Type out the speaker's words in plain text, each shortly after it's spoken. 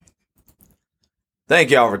Thank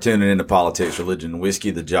y'all for tuning in to Politics, Religion, and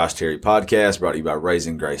Whiskey, the Josh Terry podcast, brought to you by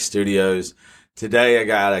Raising Grace Studios. Today, I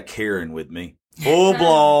got a Karen with me. Full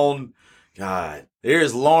blown. God.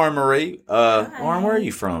 Here's Lauren Marie. Lauren, where are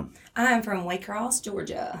you from? I'm from Waycross,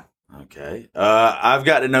 Georgia. Okay. I've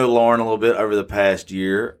got to know Lauren a little bit over the past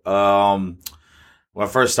year. When I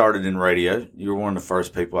first started in radio, you were one of the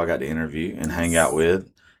first people I got to interview and hang out with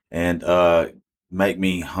and make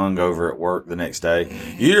me hungover at work the next day.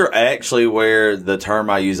 You're actually where the term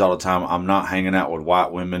I use all the time, I'm not hanging out with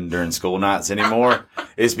white women during school nights anymore.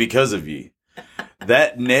 It's because of you.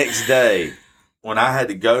 That next day, when I had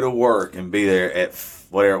to go to work and be there at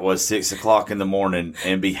whatever it was, 6 o'clock in the morning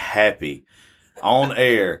and be happy on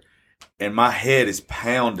air, and my head is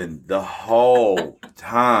pounding the whole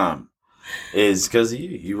time, is because of you.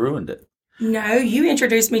 You ruined it. No, you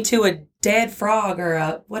introduced me to a dead frog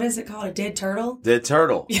or what is it called? A dead turtle? Dead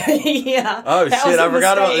turtle. Yeah. Oh, shit. I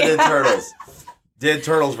forgot about the dead turtles. Dead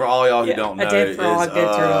turtles, for all y'all who don't know, a dead frog,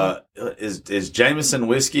 dead turtle. Is Jameson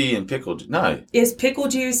whiskey and pickle juice? No. It's pickle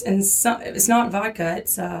juice and it's not vodka.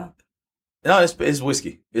 It's No, it's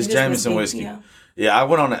whiskey. It's Jameson whiskey. Yeah, I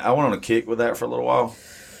went on a kick with that for a little while,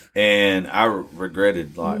 and I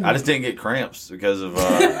regretted I just didn't get cramps because of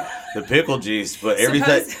the pickle juice, but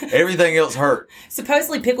everything else hurt.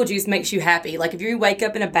 Supposedly, pickle juice makes you happy. Like if you wake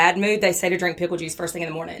up in a bad mood, they say to drink pickle juice first thing in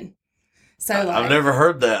the morning. So I've never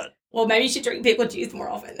heard that. Well, maybe you should drink pickle juice more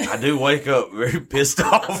often. I do wake up very pissed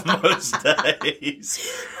off most days.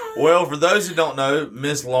 Well, for those who don't know,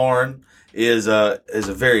 Miss Lauren is a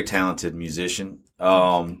very talented musician.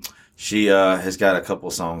 She has got a couple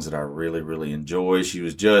of songs that I really, really enjoy. She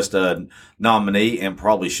was just a nominee and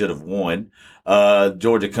probably should have won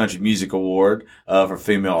Georgia Country Music Award for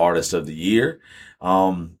Female Artist of the Year.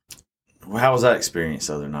 How was that experience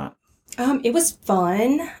the other night? It was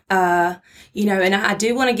fun, and I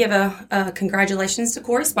do want to give a congratulations to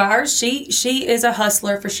Corey Spires. She is a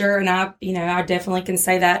hustler for sure, and I definitely can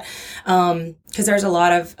say that because there's a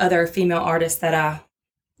lot of other female artists that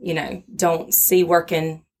I, don't see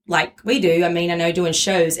working like we do. I mean, I know doing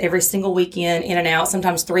shows every single weekend, in and out,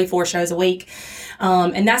 sometimes 3-4 shows a week,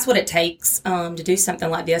 and that's what it takes to do something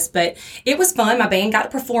like this. But it was fun. My band got to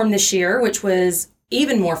perform this year, which was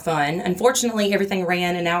even more fun. Unfortunately, everything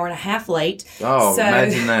ran an hour and a half late. Oh,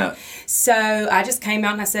 imagine that. So I just came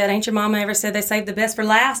out and I said, ain't your mama ever said they saved the best for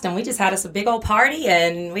last? And we just had us a big old party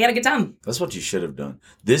and we had a good time. That's what you should have done.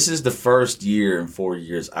 This is the first year in 4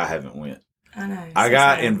 years I haven't went. I know. I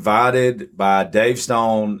got invited by Dave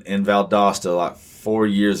Stone in Valdosta like 4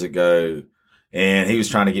 years ago, and he was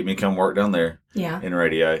trying to get me to come work down there in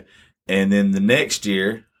radio. And then the next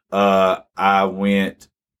year, I went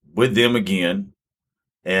with them again.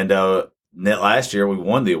 And last year, we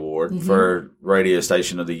won the award for Radio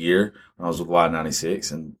Station of the Year when I was with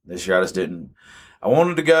Y96. And this year, I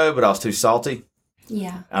wanted to go, but I was too salty.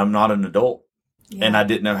 Yeah. I'm not an adult. Yeah. And I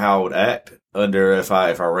didn't know how I would act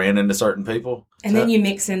if I ran into certain people. And then you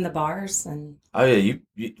mix in the bars. Oh, yeah.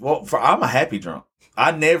 I'm a happy drunk.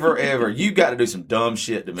 I never, ever, you got to do some dumb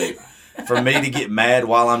shit to me for me to get mad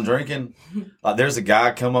while I'm drinking. Like, there's a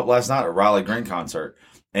guy come up last night at a Riley Green concert.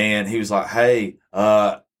 And he was like, hey,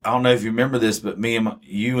 I don't know if you remember this, but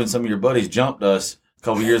you and some of your buddies jumped us a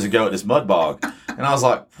couple years ago at this mud bog. And I was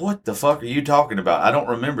like, what the fuck are you talking about? I don't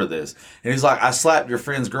remember this. And he's like, I slapped your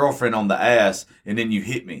friend's girlfriend on the ass and then you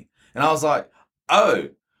hit me. And I was like,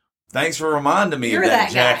 oh, thanks for reminding me of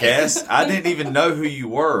that jackass. I didn't even know who you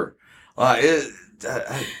were. But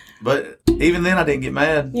even then I didn't get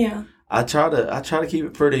mad. Yeah. I try to keep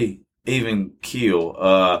it pretty even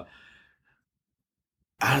keel.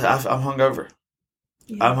 I'm hungover.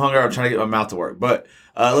 Yeah. I'm hungover. I'm trying to get my mouth to work. But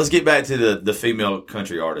let's get back to the female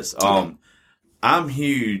country artists. I'm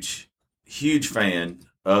huge fan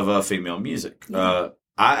of female music. Yeah.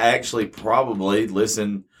 I actually probably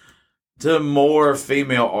listen to more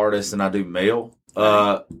female artists than I do male.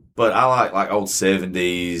 But I like old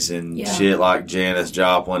 70s and shit like Janis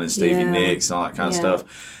Joplin and Stevie Nicks and all that kind of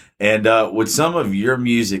stuff. And with some of your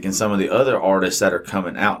music and some of the other artists that are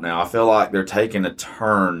coming out now, I feel like they're taking a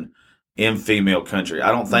turn in female country.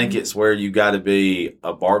 I don't think it's where you got to be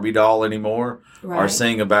a Barbie doll anymore or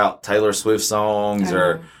sing about Taylor Swift songs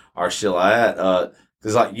or shit like that.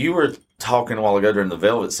 Because like you were talking a while ago during the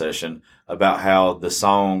Velvet session about how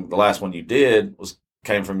the last one you did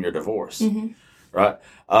came from your divorce, right?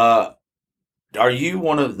 Are you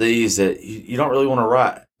one of these that you don't really want to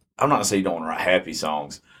write? I'm not going to say you don't want to write happy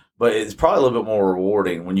songs, but it's probably a little bit more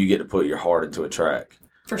rewarding when you get to put your heart into a track.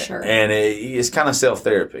 For sure. And it's kind of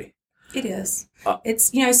self-therapy. It is.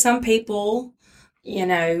 It's, some people,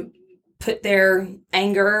 put their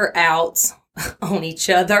anger out on each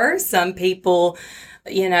other. Some people,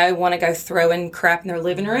 want to go throwing crap in their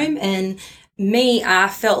living room. And me, I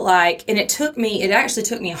felt like, and it actually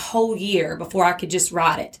took me a whole year before I could just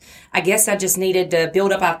write it. I guess I just needed to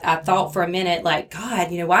build up. I thought for a minute, like, God,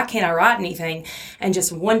 why can't I write anything? And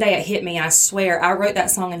just one day it hit me. And I swear I wrote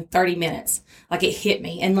that song in 30 minutes. Like, it hit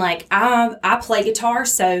me. And like, I play guitar,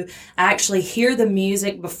 so I actually hear the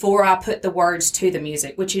music before I put the words to the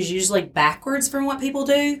music, which is usually backwards from what people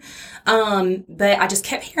do. But I just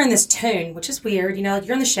kept hearing this tune, which is weird. Like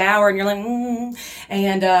you're in the shower and you're like,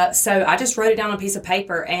 And so I just wrote it down on a piece of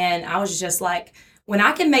paper, and I was just like, when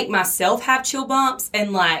I can make myself have chill bumps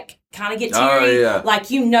and like kind of get teary, like,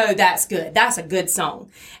 that's good. That's a good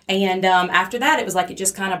song. And after that, it was like it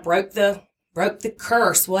just kind of broke the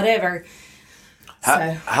curse, whatever.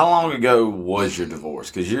 How long ago was your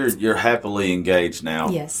divorce? Because you're happily engaged now.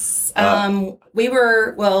 Yes. We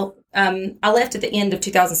were, I left at the end of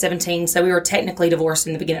 2017, so we were technically divorced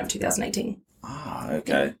in the beginning of 2018. Ah,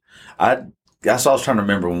 okay. That's what I was trying to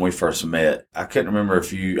remember when we first met. I couldn't remember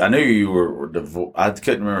I knew you were divorced. I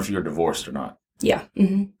couldn't remember if you were divorced or not. Yeah.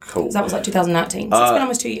 Mm-hmm. Cool. That was like 2019. So it's been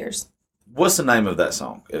almost 2 years. What's the name of that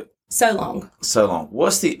song? So Long. So Long.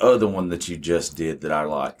 What's the other one that you just did that I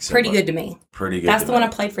like? Pretty Good to Me. Pretty Good. That's the one I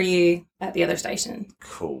played for you at the other station.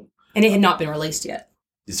 Cool. And it had not been released yet.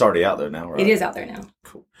 It's already out there now, right? It is out there now.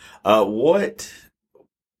 Cool.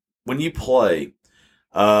 When you play,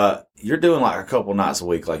 you're doing like a couple nights a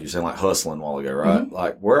week, like you're saying, like hustling a while ago, right?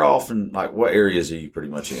 Mm-hmm. Like what areas are you pretty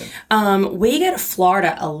much in? We go to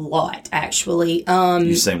Florida a lot, actually.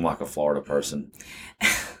 You seem like a Florida person.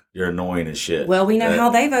 You're annoying as shit. Well, we know how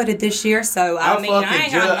they voted this year, so I ain't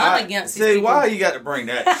got nothing against these people. Why you got to bring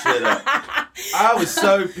that shit up? I was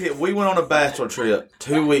so pissed. We went on a bachelor trip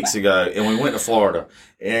 2 weeks ago, and we went to Florida.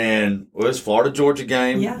 And it was Florida-Georgia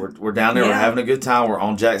game. Yeah. We're down there. Yeah. We're having a good time. We're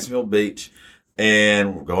on Jacksonville Beach,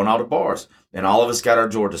 and we're going all to bars. And all of us got our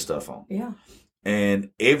Georgia stuff on. Yeah. And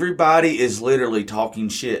everybody is literally talking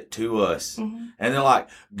shit to us. Mm-hmm. And they're like,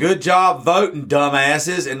 good job voting,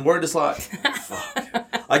 dumbasses. And we're just like, fuck.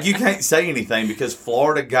 Like, you can't say anything because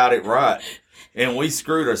Florida got it right. And we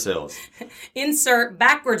screwed ourselves. Insert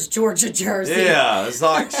backwards Georgia jersey. Yeah, it's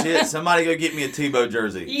like, shit, somebody go get me a Tebow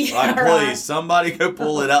jersey. Yeah, like, please, somebody go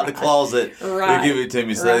pull it out the closet and give it to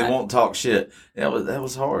me so they won't talk shit. That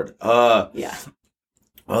was hard. Yeah.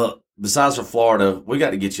 Well, besides for Florida, we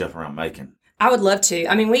got to get you up around Macon. I would love to.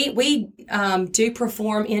 I mean, we do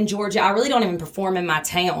perform in Georgia. I really don't even perform in my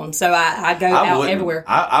town, so I go out everywhere.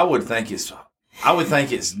 I would think it's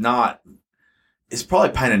not. It's probably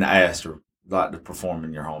a pain in the ass to perform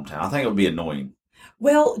in your hometown. I think it would be annoying.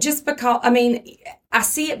 Well, just because, I mean, I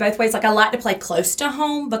see it both ways. Like, I like to play close to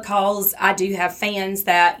home because I do have fans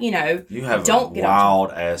that, you have don't a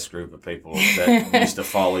wild-ass group of people that used to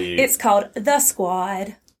follow you. It's called The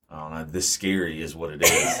Squad. I don't know. This scary is what it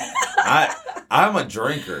is. I'm a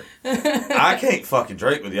drinker. I can't fucking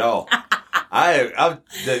drink with y'all.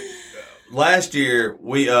 Last year,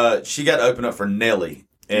 she got to open up for Nelly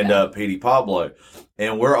and Petey Pablo,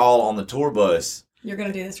 and we're all on the tour bus. You're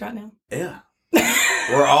going to do this right now? Yeah.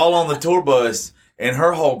 We're all on the tour bus, and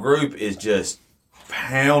her whole group is just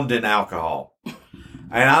pounding alcohol.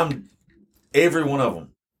 And I'm every one of them.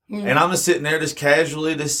 Mm. And I'm just sitting there just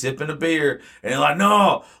casually just sipping a beer. And they're like,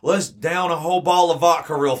 no, let's down a whole bottle of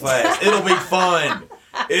vodka real fast. It'll be fun.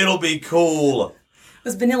 It'll be cool. It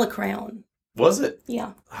was Vanilla Crown. Was it?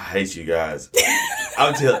 Yeah. I hate you guys.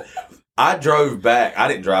 I'll tell you. I drove back. I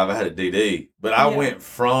didn't drive. I had a DD. But I went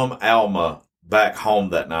from Alma back home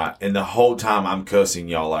that night. And the whole time I'm cussing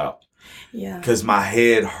y'all out. Yeah. Because my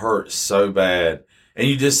head hurt so bad. And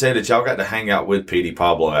you just said that y'all got to hang out with Petey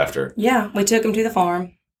Pablo after. Yeah. We took him to the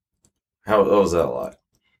farm. What was that like?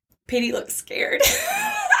 Petey looked scared.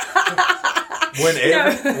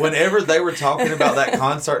 Whenever they were talking about that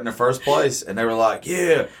concert in the first place, and they were like,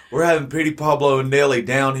 yeah, we're having Petey Pablo and Nelly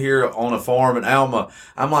down here on a farm in Alma.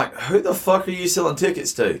 I'm like, who the fuck are you selling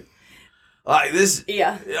tickets to? Like this.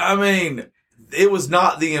 Yeah. I mean, it was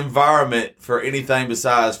not the environment for anything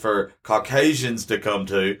besides for Caucasians to come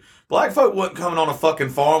to. Black folk wasn't coming on a fucking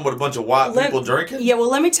farm with a bunch of white people drinking. Yeah, well,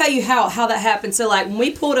 let me tell you how that happened. So, like, when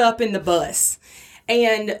we pulled up in the bus,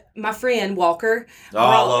 and my friend Walker. Oh,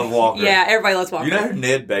 I love Walker. Yeah, everybody loves Walker. You know who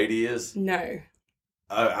Ned Beatty is? No.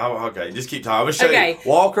 Okay, just keep talking. I'm going to show you.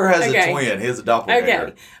 Walker has a twin. He has a doppelganger.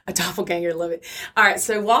 Okay, a doppelganger. Love it. All right,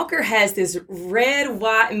 so Walker has this red,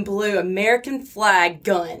 white, and blue American flag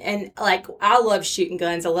gun. And, like, I love shooting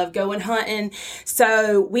guns. I love going hunting.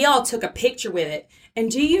 So we all took a picture with it. And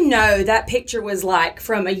do you know that picture was like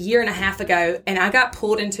from a year and a half ago, and I got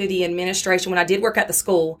pulled into the administration when I did work at the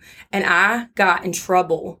school, and I got in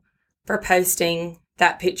trouble for posting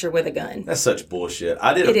that picture with a gun. That's such bullshit.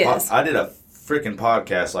 I did a freaking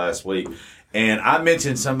podcast last week, and I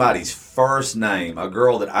mentioned somebody's first name, a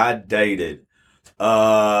girl that I dated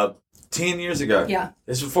 10 years ago. Yeah.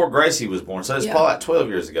 This was before Gracie was born, so it's probably like 12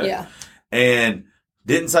 years ago. Yeah. And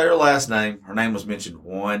didn't say her last name. Her name was mentioned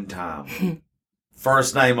one time.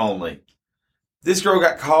 First name only. This girl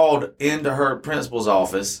got called into her principal's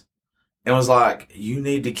office and was like, you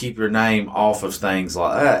need to keep your name off of things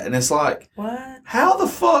like that. And it's like, what? How the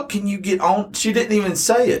fuck can you get on? She didn't even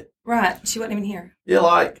say it. Right. She wasn't even here. Yeah,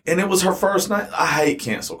 like, and it was her first name. I hate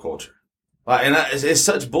cancel culture. Like, and it's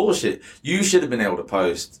such bullshit. You should have been able to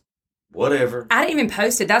post whatever. I didn't even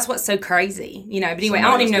post it. That's what's so crazy, you know. But anyway,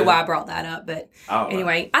 I don't even know why I brought that up. But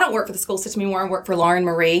anyway, I don't work for the school system anymore. I work for Lauren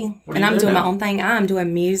Marie, and I'm doing my own thing. I'm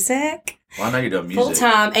doing music. Well, I know you're doing music full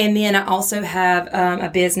time, and then I also have a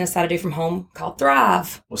business that I do from home called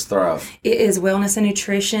Thrive. What's Thrive? It is wellness and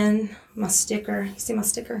nutrition. My sticker. You see my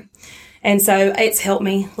sticker? And so it's helped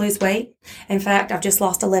me lose weight. In fact, I've just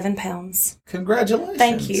lost 11 pounds. Congratulations.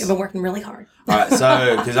 Thank you. I've been working really hard. All right,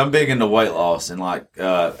 so because I'm big into weight loss and like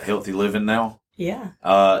healthy living now. Yeah.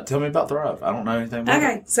 Tell me about Thrive. I don't know anything about it.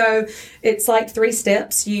 Okay, so it's like 3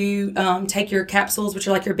 steps. You take your capsules, which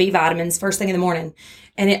are like your B vitamins, first thing in the morning.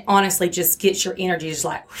 And it honestly just gets your energy just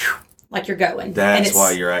like you're going. That's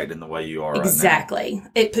why you're acting the way you are exactly. right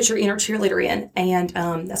now. It puts your inner cheerleader in.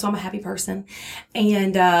 And that's why I'm a happy person.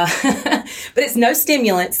 And but it's no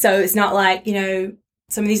stimulant. So it's not like, you know,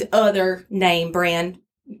 some of these other name brand,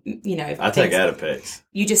 you know. I take Adipex.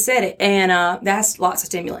 You just said it. And that's lots of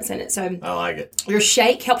stimulants in it. So I like it. Your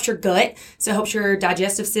shake helps your gut. So it helps your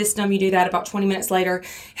digestive system. You do that about 20 minutes later.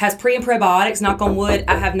 Has pre and probiotics. Knock on wood.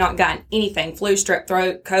 I have not gotten anything. Flu, strep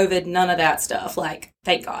throat, COVID, none of that stuff. Like,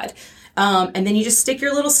 thank God. And then you just stick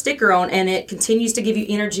your little sticker on, and it continues to give you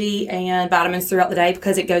energy and vitamins throughout the day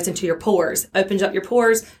because it goes into your pores. Opens up your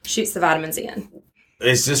pores, shoots the vitamins in.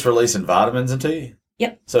 It's just releasing vitamins into you?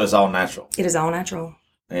 Yep. So it's all natural? It is all natural.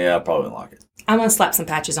 Yeah, I probably wouldn't like it. I'm going to slap some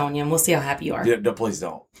patches on you, and we'll see how happy you are. Yeah, no, please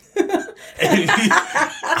don't.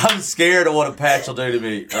 I'm scared of what a patch will do to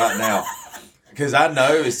me right now. Because I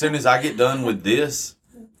know as soon as I get done with this,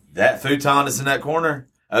 that futon that's in that corner,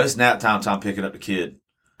 it's nap time picking up the kid.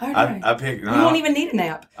 I pick. You won't even need a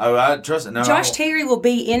nap. Oh, I trust it. No, Josh Terry will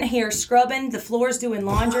be in here scrubbing the floors, doing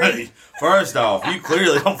laundry. First off, you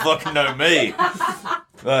clearly don't fucking know me.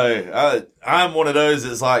 I'm one of those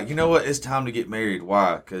that's like, you know what? It's time to get married.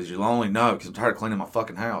 Why? Because you're lonely? No, because I'm tired of cleaning my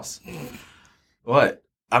fucking house. What?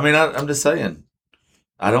 I mean, I'm just saying.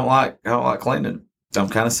 I don't like cleaning. I'm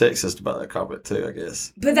kind of sexist about that comment too, I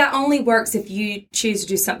guess. But that only works if you choose to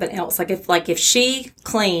do something else. Like if she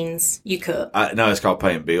cleans, you cook. No, it's called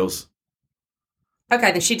paying bills.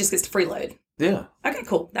 Okay, then she just gets to freeload. Yeah. Okay,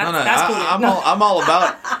 cool. That's cool. I'm all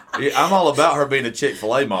about her being a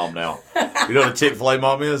Chick-fil-A mom now. You know what a Chick-fil-A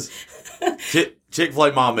mom is?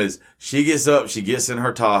 Chick-fil-A mom is, she gets up, she gets in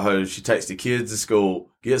her Tahoe, she takes the kids to school,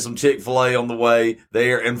 gets some Chick-fil-A on the way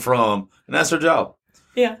there and from, and that's her job.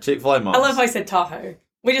 Yeah. Chick-fil-A mom. I love how I said Tahoe.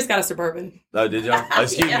 We just got a Suburban. Oh, did y'all?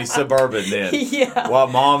 Excuse me, Suburban then. Yeah. While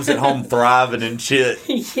mom's at home thriving and shit.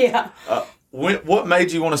 Yeah. What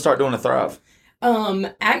made you want to start doing a Thrive?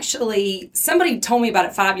 Actually, somebody told me about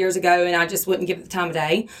it 5 years ago, and I just wouldn't give it the time of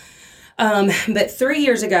day. But 3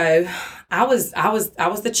 years ago, I was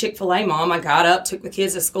the Chick-fil-A mom. I got up, took the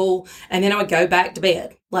kids to school, and then I would go back to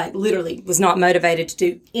bed. Like, literally was not motivated to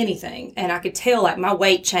do anything. And I could tell, like, my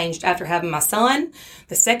weight changed after having my son,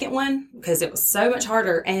 the second one, because it was so much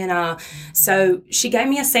harder. And so she gave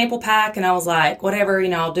me a sample pack, and I was like, whatever, you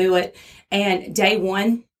know, I'll do it. And day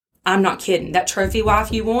one, I'm not kidding, that trophy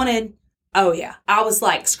wife you wanted, oh, yeah. I was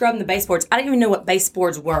like scrubbing the baseboards. I didn't even know what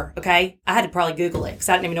baseboards were, okay? I had to probably Google it because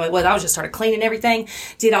I didn't even know what it was. I was just started cleaning everything,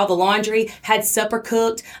 did all the laundry, had supper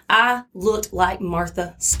cooked. I looked like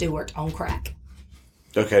Martha Stewart on crack.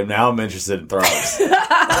 Okay, now I'm interested in Thrives.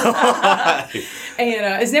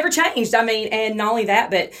 And it's never changed. I mean, and not only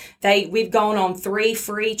that, but we've gone on 3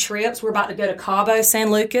 free trips. We're about to go to Cabo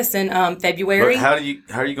San Lucas in February. But how are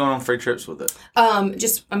you going on free trips with it?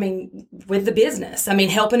 With the business. I mean,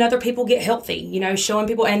 helping other people get healthy, you know, showing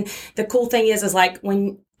people. And the cool thing is like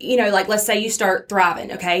when, you know, like let's say you start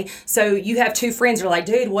thriving, okay? So you have 2 friends that are like,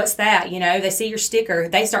 dude, what's that? You know, they see your sticker,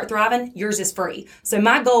 they start thriving, yours is free. So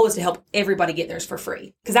my goal is to help everybody get theirs for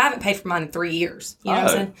free because I haven't paid for mine in 3 years. You know what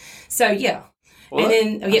I'm saying? So yeah. Well, and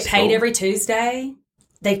then I get paid every Tuesday.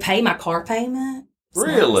 They pay my car payment.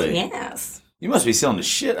 Really? Yes. You must be selling the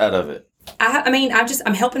shit out of it. I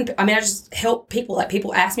just help people. Like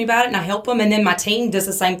people ask me about it and I help them. And then my team does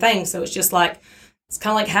the same thing. So it's just like, it's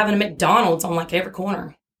kind of like having a McDonald's on like every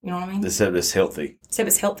corner. You know what I mean? Except it's healthy. So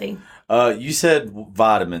it's healthy. You said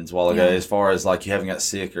vitamins a while ago, Yeah. as far as like you haven't got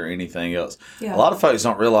sick or anything else. Yeah. A lot of folks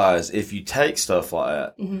don't realize if you take stuff like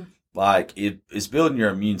that, Mhm. like it's building your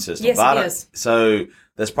immune system. Yes, it is. So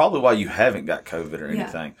that's probably why you haven't got COVID or Yeah.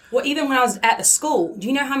 anything. Well, even when I was at the school, do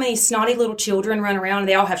you know how many snotty little children run around and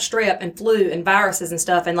they all have strep and flu and viruses and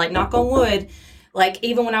stuff? And like, knock on wood, like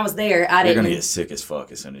even when I was there, I You're didn't. gonna get sick as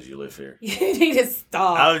fuck as soon as you live here. You need to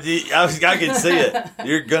stop. I can see it.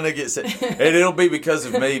 You're gonna get sick, and it'll be because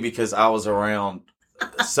of me because I was around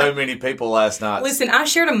so many people last night. Listen, I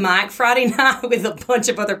shared a mic Friday night with a bunch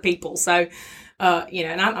of other people, so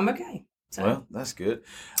and I'm okay. So. Well, that's good.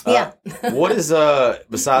 Yeah. What is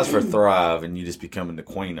besides for Thrive and you just becoming the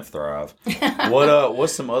queen of Thrive?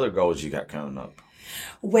 What's some other goals you got coming up?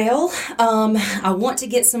 Well, I want to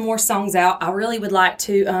get some more songs out. I really would like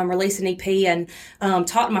to release an EP and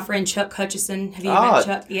talk to my friend Chuck Hutchison. Have you met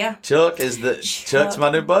Chuck? Yeah. Chuck's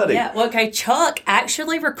my new buddy. Yeah. Well, okay. Chuck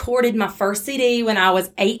actually recorded my first CD when I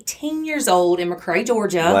was 18 years old in McRae,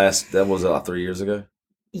 Georgia. That was 3 years ago.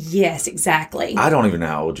 Yes, exactly. I don't even know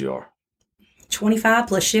how old you are. 25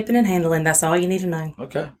 plus shipping and handling. That's all you need to know.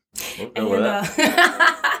 Okay. We'll go with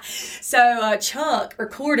that. So Chuck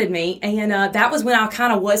recorded me, and that was when I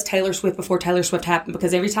kind of was Taylor Swift before Taylor Swift happened,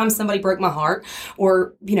 because every time somebody broke my heart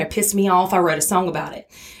or, pissed me off, I wrote a song about it.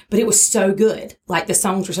 But it was so good. Like, the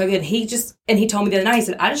songs were so good. And he told me the other night, he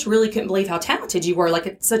said, I just really couldn't believe how talented you were, like,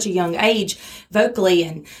 at such a young age, vocally.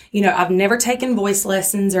 And, I've never taken voice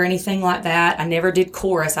lessons or anything like that. I never did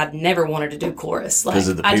chorus. I'd never wanted to do chorus. Because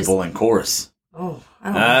of the people in chorus. Oh, I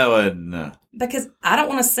don't know. I wouldn't. Because I don't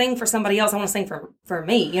want to sing for somebody else. I want to sing for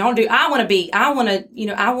me. I wanted to be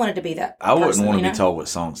that I wouldn't person, want to be told what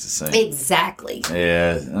songs to sing. Exactly.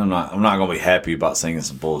 Yeah, I'm not going to be happy about singing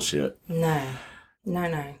some bullshit. No.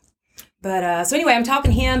 But, so anyway, I'm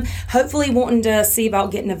talking to him, hopefully wanting to see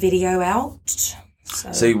about getting a video out.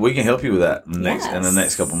 So. See, we can help you with that in the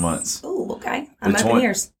next couple months. Oh, okay. I'm open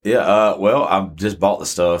ears. Yeah, well, I just bought the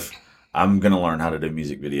stuff. I'm going to learn how to do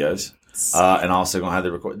music videos. And also going to have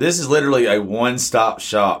the record. This is literally a one-stop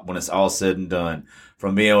shop when it's all said and done.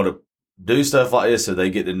 From being able to do stuff like this so they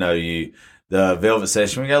get to know you. The Velvet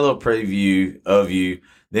Session, we got a little preview of you.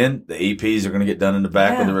 Then the EPs are going to get done in the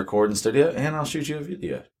back of the recording studio, and I'll shoot you a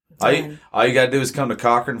video. All you got to do is come to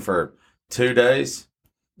Cochran for 2 days,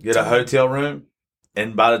 get a hotel room,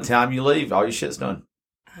 and by the time you leave, all your shit's done.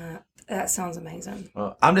 That sounds amazing.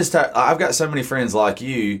 I'm just I've got so many friends like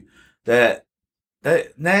you that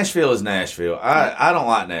Nashville is Nashville. I don't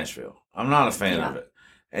like Nashville. I'm not a fan of it.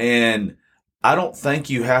 And I don't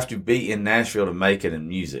think you have to be in Nashville to make it in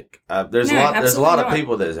music. There's a lot of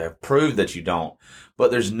people that have proved that you don't,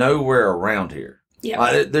 but there's nowhere around here.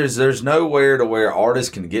 Yeah. There's nowhere to where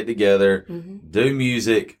artists can get together, do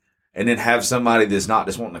music, and then have somebody that's not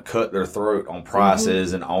just wanting to cut their throat on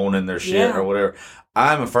prices and owning their shit or whatever.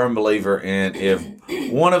 I'm a firm believer in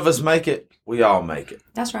if one of us make it, we all make it.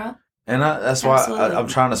 That's right. And that's why I'm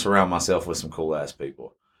trying to surround myself with some cool ass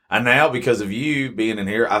people. And now, because of you being in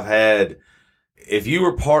here, if you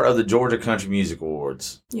were part of the Georgia Country Music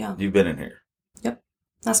Awards, you've been in here. Yep.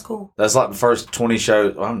 That's cool. That's like the first 20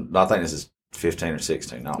 shows. I think this is 15 or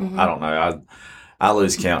 16. I don't know. I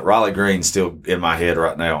lose count. Riley Green's still in my head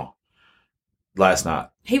right now. Last night.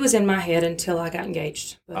 He was in my head until I got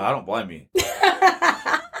engaged. But. I don't blame you.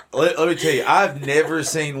 let me tell you, I've never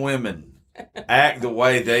seen women act the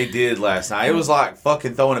way they did last night. It was like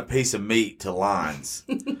fucking throwing a piece of meat to lions.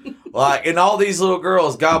 And all these little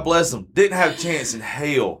girls, God bless them, didn't have a chance in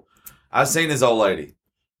hell. I've seen this old lady.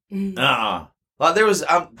 Like there was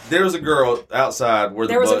a girl outside where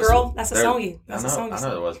there was a girl. That's a song. I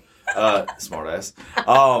know there was. Smart ass.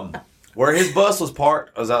 Where his bus was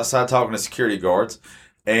parked, I was outside talking to security guards,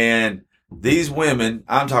 and these women,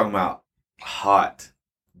 I'm talking about hot,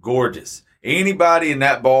 gorgeous. Anybody in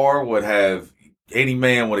that bar any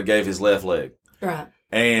man would have gave his left leg. Right.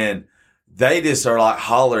 And they just are like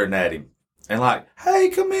hollering at him and like, hey,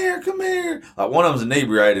 come here. Like one of them's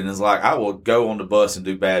inebriated and is like, I will go on the bus and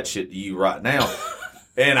do bad shit to you right now.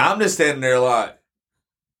 And I'm just standing there like,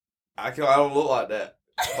 I don't look like that.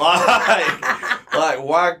 Like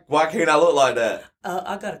why can't I look like that?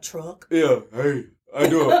 I got a truck. Yeah. Hey, I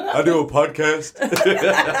do a podcast.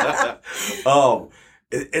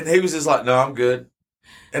 And he was just like, no, I'm good.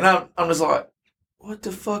 And I'm just like, what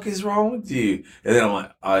the fuck is wrong with you? And then I'm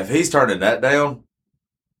like, if he's turning that down,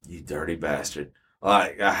 you dirty bastard.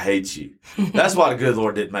 Like, I hate you. That's why the good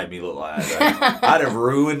Lord didn't make me look like that. I'd have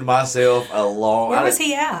ruined myself a long... Where was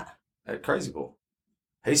he at? At Crazy Bull.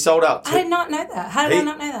 He sold out... I did not know that. How did I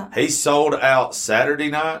not know that? He sold out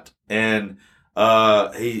Saturday night, and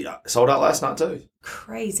he sold out last night, too.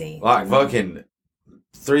 Crazy. Like, fucking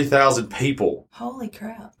 3,000 people. Holy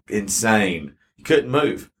crap. Insane. You couldn't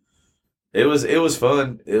move. It was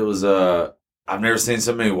fun. It was, I've never seen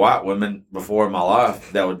so many white women before in my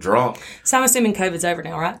life that were drunk. So I'm assuming COVID's over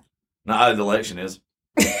now, right? No, the election is.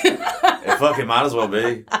 It fucking might as well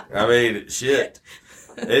be. I mean, shit.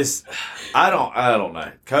 I don't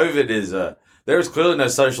know. COVID is, there's clearly no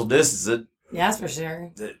social distancing. Yeah, that's for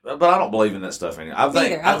sure. But I don't believe in that stuff anymore. I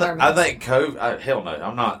think COVID, hell no,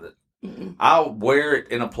 I'm not. Mm-mm. I'll wear it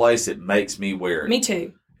in a place that makes me wear it. Me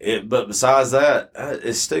too. But besides that,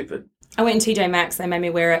 it's stupid. I went in TJ Maxx. They made me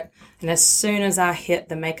wear it. And as soon as I hit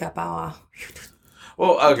the makeup aisle.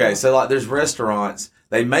 Well, okay. So, like, there's restaurants.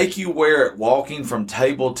 They make you wear it walking from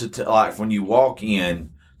table to like, when you walk in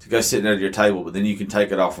to go sit at your table, but then you can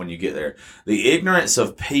take it off when you get there. The ignorance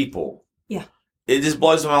of people. Yeah. It just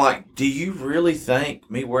blows my mind. Like, do you really think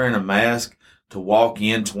me wearing a mask to walk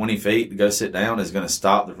in 20 feet to go sit down is going to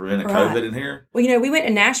stop the prevent of COVID in here? Well, we went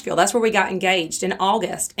to Nashville. That's where we got engaged in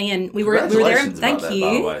August, and we were there. Thank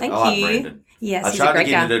you. Brandon. Yes, I tried to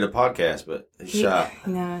get him to do the podcast, but he's shy.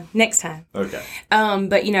 No, next time. Okay.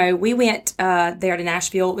 But we went there to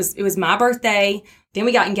Nashville. It was my birthday. Then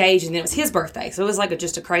we got engaged, and then it was his birthday. So it was like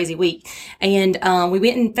just a crazy week. And we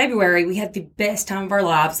went in February. We had the best time of our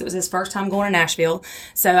lives. It was his first time going to Nashville.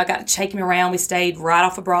 So I got to take him around. We stayed right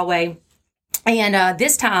off of Broadway. And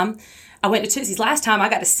this time, I went to Tootsie's. Last time, I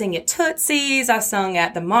got to sing at Tootsie's. I sung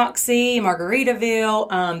at the Moxie,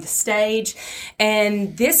 Margaritaville, the Stage.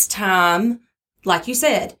 And this time, like you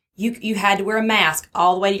said, you had to wear a mask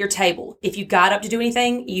all the way to your table. If you got up to do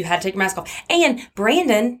anything, you had to take your mask off. And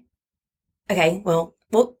Brandon, okay, well,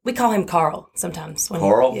 we call him Carl sometimes.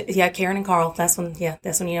 Carl? Yeah, Karen and Carl. That's when you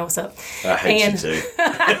know what's up. I hate you too.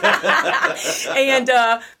 And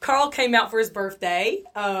Carl came out for his birthday.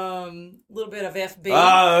 Little bit of FB.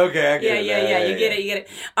 Oh, okay. I get it. Yeah. You get it.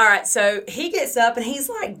 All right. So he gets up and he's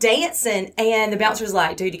like dancing, and the bouncer's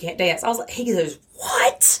like, "Dude, you can't dance." I was like, he goes,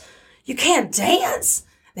 "What? You can't dance?"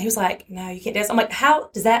 And he was like, "No, you can't dance." I'm like, "How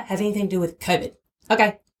does that have anything to do with COVID?"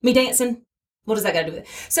 Okay, me dancing. What does that got to do with it?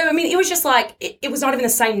 So, I mean, it was just like, it was not even the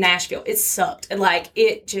same Nashville. It sucked. And like,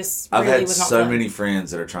 it just I've really had was not so fun. many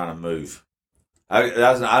friends that are trying to move.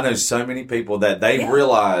 I know so many people that they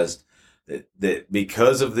realized that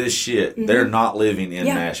because of this shit, they're not living in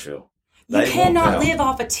Nashville. You cannot live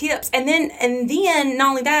off of tips. And then not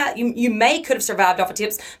only that, you could have survived off of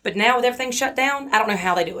tips, but now with everything shut down, I don't know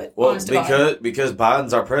how they do it. Well, because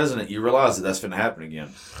Biden's our president, you realize that's going to happen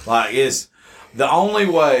again. Like, it's the only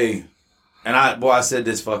way... And I said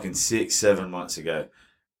this fucking 6-7 months ago.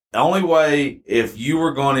 The only way, if you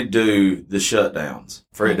were going to do the shutdowns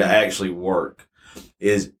for it to actually work,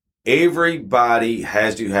 is everybody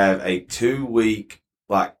has to have a 2-week,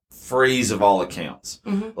 like, freeze of all accounts.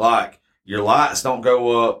 Mm-hmm. Like, your lights don't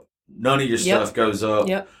go up. None of your stuff goes up.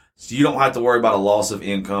 Yep. So you don't have to worry about a loss of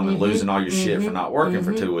income and losing all your shit for not working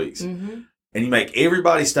for 2 weeks. Mm-hmm. And you make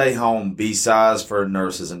everybody stay home besides for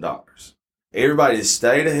nurses and doctors. Everybody just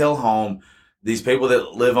stay the hell home. These people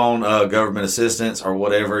that live on government assistance or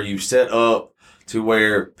whatever, you set up to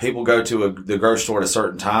where people go to the grocery store at a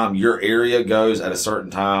certain time. Your area goes at a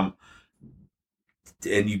certain time.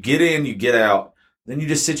 And you get in, you get out. Then you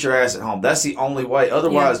just sit your ass at home. That's the only way.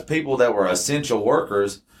 Otherwise, people that were essential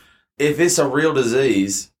workers, if it's a real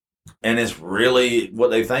disease and it's really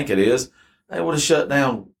what they think it is, they would have shut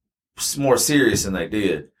down more serious than they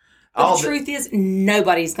did. But the truth is,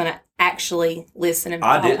 nobody's going to actually listen and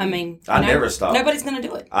follow. I mean, I never stopped. Nobody's going to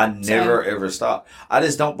do it. I never ever stopped. I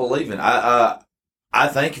just don't believe in it. I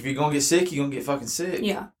think if you're going to get sick, you're going to get fucking sick.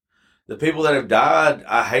 Yeah. The people that have died,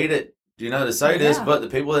 I hate it, to say this, but the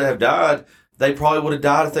people that have died, they probably would have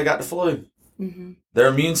died if they got the flu. Mm-hmm. Their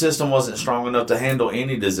immune system wasn't strong enough to handle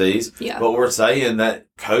any disease. Yeah. But we're saying that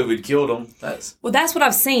COVID killed them. That's what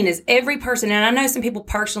I've seen is every person, and I know some people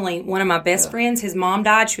personally. One of my best friends, his mom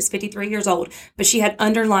died. She was 53 years old, but she had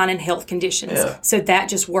underlying health conditions. Yeah. So that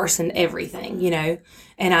just worsened everything,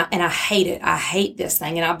 And I hate it. I hate this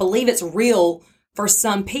thing, and I believe it's real for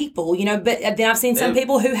some people, But then I've seen some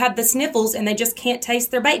people who have the sniffles and they just can't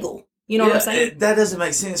taste their bagel. You know what I'm saying? That doesn't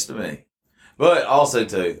make sense to me. But also,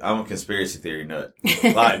 too, I'm a conspiracy theory nut.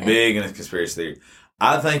 Like, big in a conspiracy theory.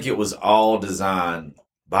 I think it was all designed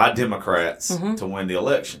by Democrats to win the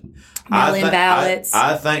election. Mail-in ballots.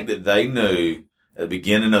 I think that they knew at the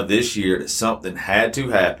beginning of this year that something had to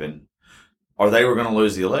happen or they were going to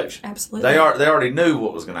lose the election. Absolutely. They already knew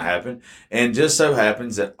what was going to happen. And just so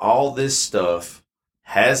happens that all this stuff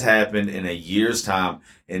has happened in a year's time.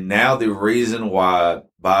 And now the reason why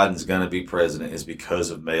Biden's going to be president is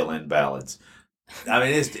because of mail-in ballots. I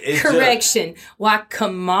mean, it's Correction. Why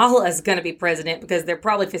Kamala's going to be president because they're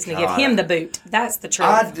probably fixing to give him the boot. That's the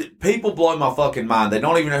truth. People blow my fucking mind. They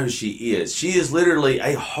don't even know who she is. She is literally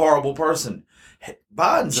a horrible person.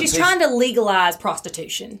 She's trying to legalize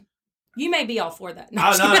prostitution. You may be all for that. No,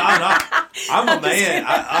 I'm not. I'm a man.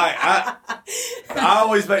 I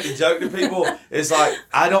always make the joke to people. It's like,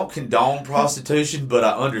 I don't condone prostitution, but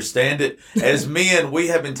I understand it. As men, we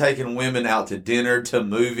have been taking women out to dinner, to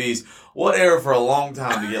movies, whatever, for a long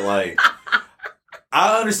time to get laid.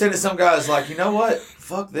 I understand that some guys like, you know what?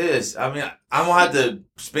 Fuck this. I mean, I'm going to have to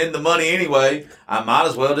spend the money anyway. I might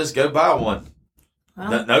as well just go buy one.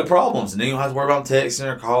 Well, no problems. And then you don't have to worry about texting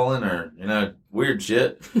or calling or, weird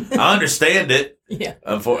shit. I understand it. Yeah.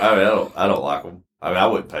 I don't like them. I mean, I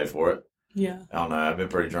wouldn't pay for it. Yeah. I don't know. I've been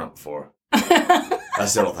pretty drunk before. I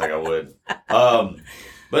still don't think I would.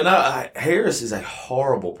 But no, Harris is a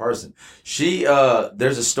horrible person. She,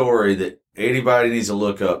 there's a story that anybody needs to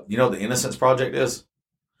look up. You know what the Innocence Project is?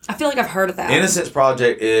 I feel like I've heard of that. Innocence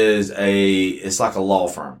Project it's like a law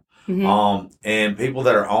firm. Mm-hmm. And people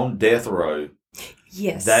that are on death row,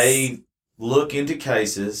 yes, they look into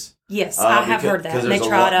cases. Yes, I have heard that.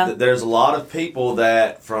 There's a lot of people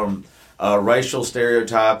that from racial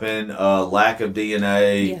stereotyping, lack of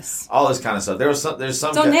DNA, yes, all this kind of stuff. There's some. It's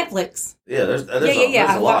on Netflix. Yeah, there's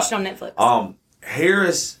I watched it on Netflix.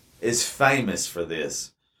 Harris is famous for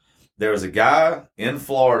this. There was a guy in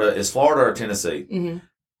Florida. Is Florida or Tennessee? Mm-hmm.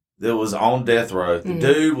 That was on death row. The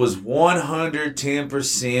dude was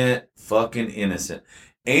 110% fucking innocent.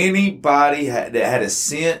 Anybody that had a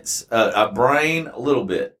sense, a brain, a little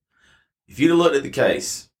bit. If you'd have looked at the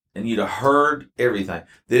case and you'd have heard everything,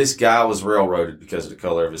 this guy was railroaded because of the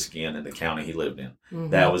color of his skin in the county he lived in.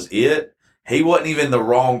 Mm-hmm. That was it. He wasn't even in the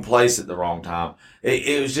wrong place at the wrong time.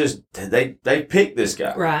 It was just, they picked this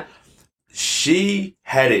guy. Right. She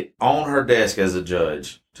had it on her desk as a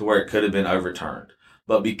judge to where it could have been overturned.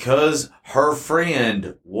 But because her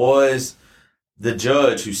friend was the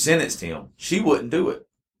judge who sentenced him, she wouldn't do it.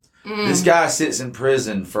 This guy sits in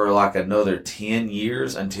prison for like another 10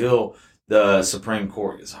 years until the Supreme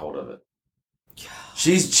Court gets a hold of it.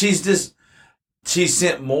 She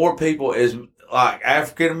sent more people as like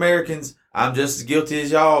African Americans. I'm just as guilty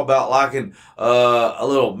as y'all about liking a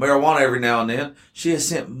little marijuana every now and then. She has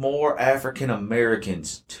sent more African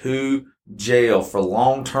Americans to jail for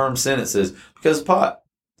long-term sentences because of pot.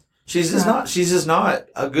 She's just not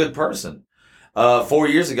a good person. 4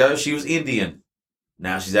 years ago, she was Indian.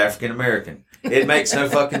 Now she's African American. It makes no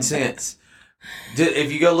fucking sense.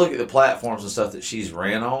 If you go look at the platforms and stuff that she's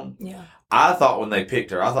ran on, yeah, I thought when they picked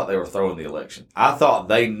her, I thought they were throwing the election. I thought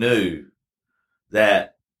they knew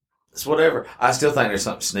that it's whatever. I still think there's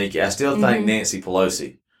something sneaky. I still think Nancy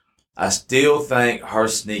Pelosi. I still think her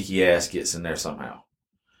sneaky ass gets in there somehow.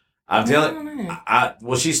 I'm telling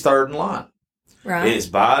you, she's third in line. Right. It's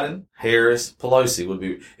Biden, Harris, Pelosi would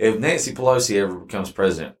be. If Nancy Pelosi ever becomes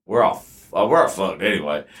president, we're all fucked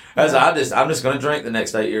anyway. I'm just going to drink the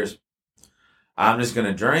next 8 years. I'm just going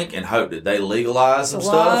to drink and hope that they legalize some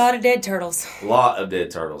stuff. A lot of dead turtles. A lot of dead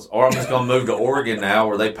turtles. Or I'm just going to move to Oregon now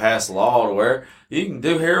where they pass a law to where you can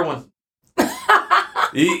do heroin.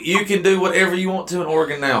 you can do whatever you want to in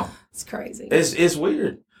Oregon now. It's crazy. It's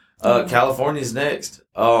weird. California's next.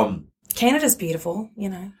 Canada's beautiful,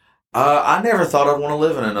 I never thought I'd want to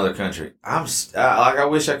live in another country. I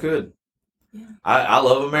wish I could. Yeah. I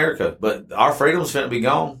love America, but our freedom's finna be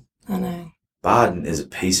gone. I know. Biden is a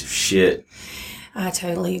piece of shit. I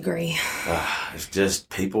totally agree. It's just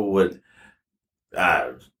people would...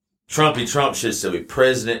 Trump should still be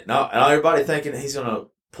president. And everybody thinking he's going to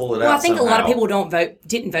pull it out I think somehow. A lot of people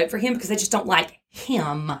didn't vote for him because they just don't like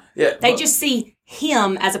him. Yeah, they just see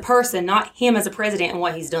him as a person, not him as a president and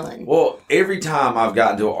what he's done. Well, every time I've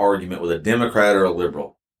gotten into an argument with a Democrat or a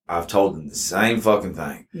liberal, I've told them the same fucking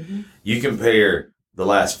thing. Mm-hmm. You compare the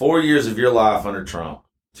last 4 years of your life under Trump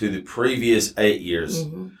to the previous 8 years.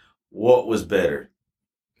 Mm-hmm. What was better?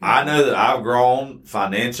 Mm-hmm. I know that I've grown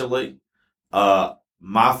financially. My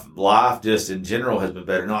life just in general has been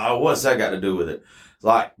better. No, what's that got to do with it?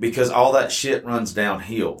 Like, because all that shit runs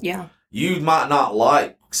downhill. Yeah. You might not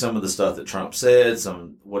like some of the stuff that Trump said,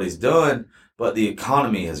 what he's done, but the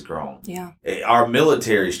economy has grown. Yeah. Our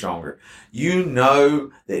military is stronger. You know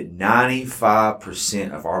that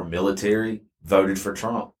 95% of our military voted for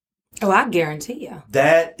Trump. Oh, I guarantee you.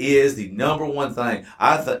 That is the number one thing.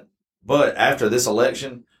 But after this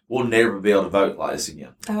election, we'll never be able to vote like this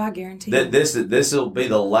again. Oh, I guarantee you. This will be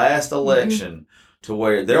the last election to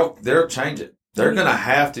where they'll change it. They're going to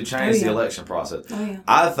have to change the election process. Oh, yeah.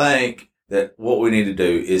 I think that what we need to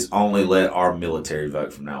do is only let our military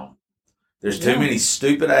vote from now on. There's too many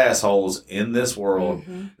stupid assholes in this world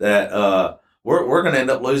that we're going to end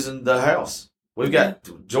up losing the House. We've got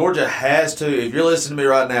Georgia has to. If you're listening to me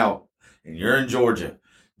right now and you're in Georgia,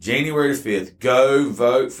 January 5th, go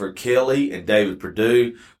vote for Kelly and David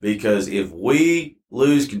Perdue, because if we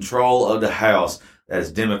lose control of the House, that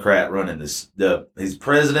is Democrat running this. He's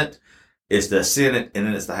president, it's the Senate, and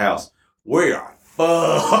then it's the House. We are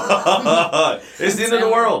fucked. It's the end of the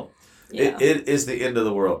world. Yeah. It is the end of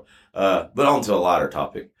the world. But on to a lighter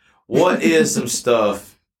topic. What is some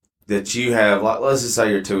stuff that you have, like, let's just say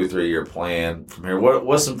your 2 or 3 year plan from here?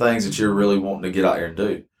 What's some things that you're really wanting to get out here and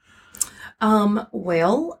do?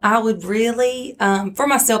 Well, I would really, for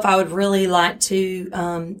myself, I would really like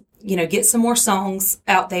to, get some more songs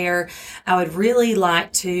out there. I would really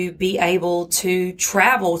like to be able to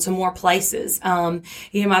travel to more places.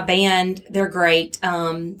 My band, they're great.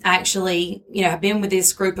 I actually, have been with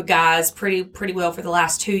this group of guys pretty well for the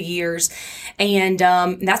last 2 years. And,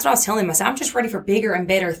 that's what I was telling myself. I'm just ready for bigger and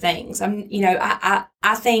better things.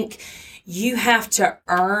 I think you have to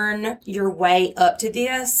earn your way up to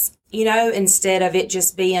this. Instead of it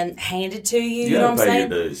just being handed to you. You know what I'm saying? You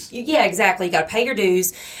gotta pay your dues. Yeah, exactly. You gotta pay your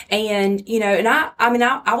dues. And, and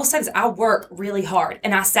I will say this, I work really hard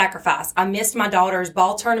and I sacrifice. I missed my daughter's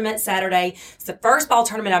ball tournament Saturday. It's the first ball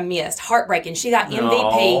tournament I missed. Heartbreaking. She got MVP.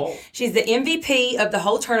 No. She's the MVP of the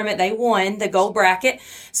whole tournament. They won the gold bracket.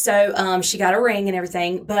 So, she got a ring and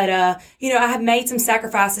everything. But, I have made some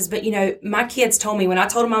sacrifices. But, my kids told me when I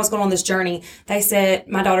told them I was going on this journey, they said,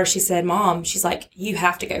 my daughter, she said, Mom, she's like, you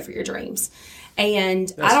have to go for your dreams. And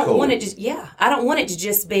that's I don't want it to, I don't want it to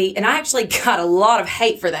just be, and I actually got a lot of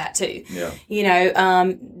hate for that too. Yeah.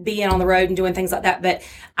 Being on the road and doing things like that. But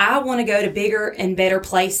I want to go to bigger and better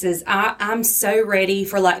places. I'm so ready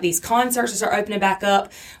for like these concerts to start opening back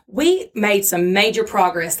up. We made some major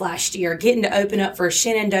progress last year, getting to open up for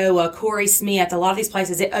Shenandoah, Corey Smith, a lot of these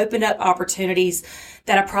places. It opened up opportunities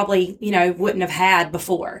that I probably, wouldn't have had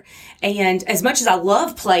before. And as much as I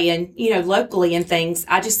love playing, locally and things,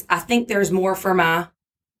 I think there's more for my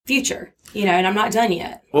future, and I'm not done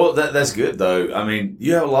yet. Well, that's good though. I mean,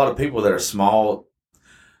 you have a lot of people that are small.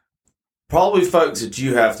 Probably folks that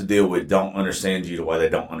you have to deal with don't understand you the way they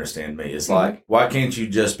don't understand me. It's like, why can't you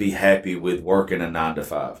just be happy with working a 9 to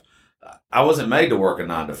 5? I wasn't made to work a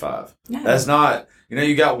 9 to 5. No. That's not,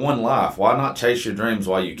 you got one life. Why not chase your dreams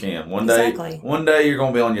while you can? One day you're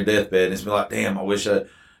going to be on your deathbed and it's be like, damn, I wish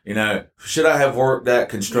should I have worked that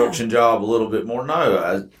construction job a little bit more? No,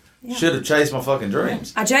 I should have chased my fucking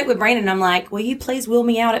dreams. I joke with Brandon. I'm like, will you please wheel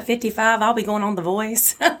me out at 55? I'll be going on The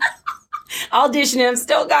Voice. Auditioning, I'm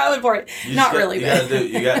still going for it. Not really.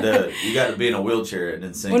 You got to be in a wheelchair and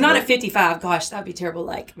then sing. Well, not at 55. Gosh, that'd be terrible.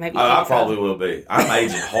 Like maybe. I probably will be. I'm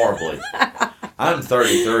aging horribly. I'm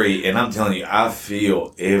 33, and I'm telling you, I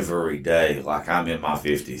feel every day like I'm in my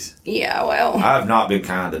 50s. Yeah, well, I've not been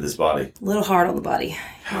kind to this body. A little hard on the body.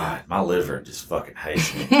 God, my liver just fucking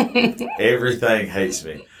hates me. Everything hates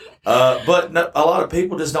me. But no, a lot of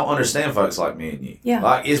people just don't understand folks like me and you. Yeah,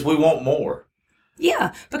 like we want more.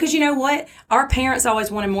 Yeah, because you know what? Our parents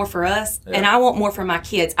always wanted more for us, and I want more for my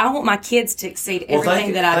kids. I want my kids to exceed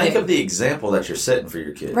everything that I do. Think of the example that you're setting for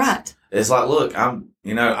your kids. Right. It's like, look, I'm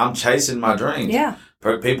chasing my dreams. Yeah.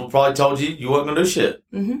 People probably told you wasn't going to do shit.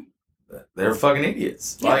 Mm-hmm. They're fucking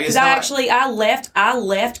idiots. Yeah, because I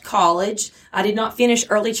left college. I did not finish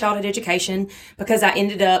early childhood education because I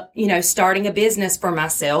ended up, starting a business for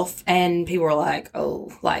myself. And people were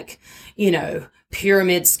like,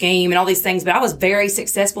 pyramid scheme and all these things. But I was very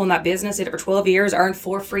successful in that business. Did it for 12 years, earned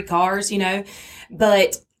 4 free cars,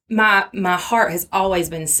 But my heart has always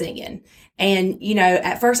been singing. And,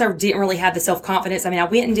 at first I didn't really have the self-confidence. I mean, I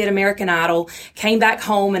went and did American Idol, came back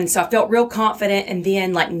home, and so I felt real confident, and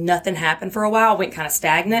then, nothing happened for a while. I went kind of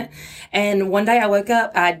stagnant. And one day I woke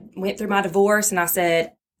up, I went through my divorce, and I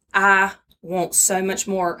said, I want so much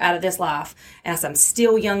more out of this life. And I said, I'm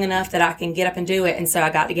still young enough that I can get up and do it. And so I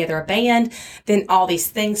got together a band. Then all these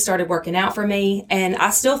things started working out for me. And I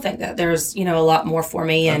still think that there's, a lot more for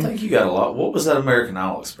me. And I think you got a lot. What was that American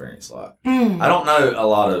Idol experience like? I don't know a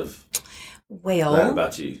lot of that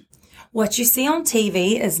about you. What you see on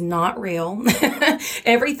TV is not real.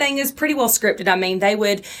 Everything is pretty well scripted. I mean, they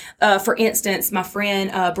would, for instance, my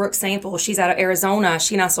friend, Brooke Sample, she's out of Arizona.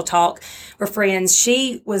 She and I still talk. We're friends.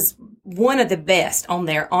 She was one of the best on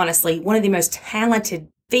there, honestly. One of the most talented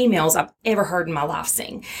females I've ever heard in my life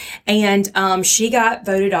sing. And, she got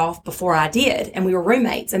voted off before I did. And we were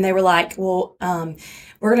roommates. And they were like, well,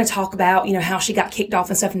 we're going to talk about, how she got kicked off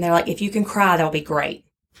and stuff. And they're like, if you can cry, that'll be great.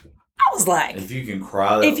 I was like, if you can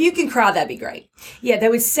cry, if you can cry, that'd be great. Yeah, they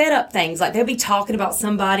would set up things like they'd be talking about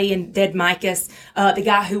somebody and they'd mic us. The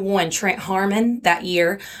guy who won, Trent Harmon, that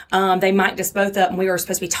year, they mic'd us both up and we were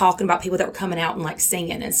supposed to be talking about people that were coming out and like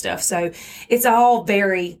singing and stuff. So it's all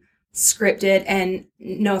very scripted, and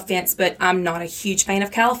no offense, but I'm not a huge fan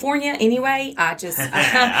of California anyway. I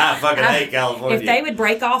fucking hate California. If they would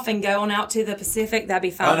break off and go on out to the Pacific, that'd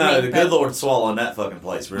be fine. Oh no, me, the good Lord's swallowing that fucking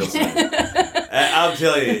place real soon. I'm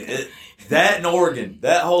telling you, that in Oregon,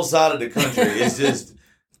 that whole side of the country is just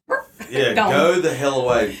go the hell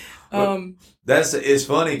away. It's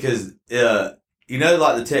funny because you know,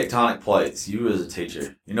 like the tectonic plates. You as a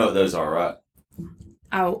teacher, you know what those are, right?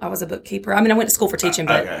 I was a bookkeeper. I mean, I went to school for teaching,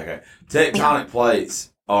 but okay. Tectonic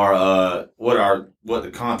plates are what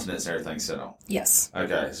the continents and everything sit on. Yes.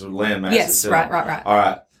 Okay, so land masses. Yes, right. All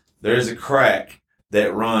right. There's a crack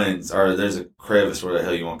that runs, or there's a crevice, whatever the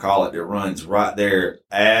hell you want to call it, that runs right there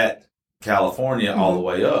at California all the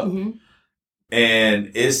way up,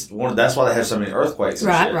 and that's why they have so many earthquakes.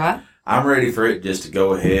 And shit. Right. I'm ready for it just to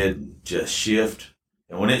go ahead and just shift,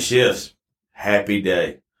 and when it shifts, happy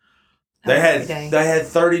day. They had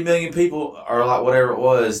 30 million people, or like whatever it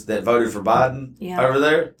was, that voted for Biden over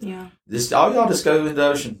there. Yeah. All y'all just go in the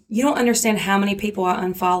ocean. You don't understand how many people I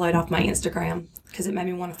unfollowed off my Instagram because it made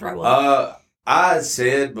me want to throw up. I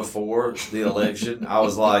said before the election, I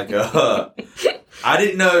was like, I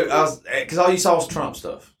didn't know, because all you saw was Trump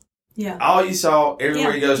stuff. Yeah. All you saw,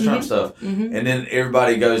 everywhere you go is Trump stuff. And then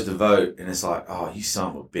everybody goes to vote, and it's like, oh, you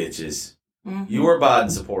son of a bitches. You were Biden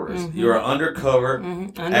supporters. You are undercover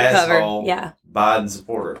asshole Biden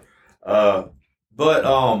supporter. But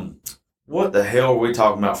what the hell were we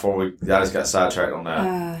talking about before I just got sidetracked on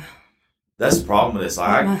that? That's the problem with this.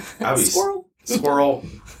 Like, I be squirrel.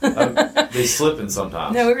 I'd be slipping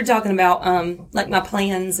sometimes. No, we were talking about like my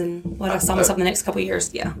plans and what I saw myself in the next couple of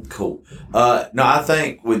years. Yeah. Cool. No, I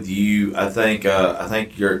think with you, I think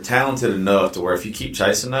you're talented enough to where if you keep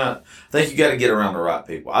chasing that, I think you got to get around the right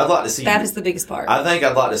people. I'd like to see that is the biggest part. I think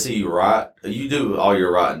I'd like to see you write. You do all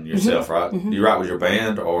your writing yourself, right? Do you write with your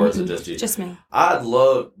band, or is it just you? Just me.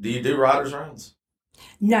 Do you do writers' rounds?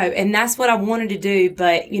 No, and that's what I wanted to do,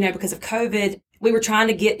 but because of COVID, we were trying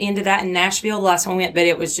to get into that in Nashville the last time we went, but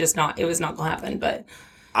it was not going to happen. But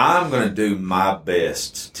I'm going to do my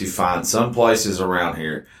best to find some places around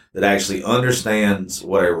here that actually understands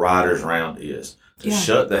what a writer's round is. To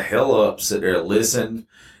shut the hell up, sit there, listen,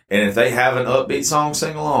 and if they have an upbeat song,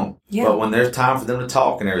 sing along. Yeah. But when there's time for them to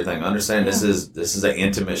talk and everything, understand this is an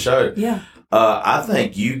intimate show. Yeah. I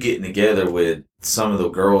think you getting together with some of the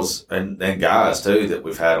girls and guys too that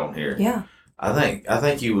we've had on here. Yeah. I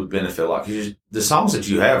think you would benefit a lot because the songs that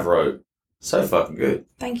you have wrote so fucking good.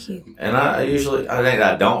 Thank you. And I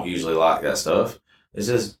don't usually like that stuff. It's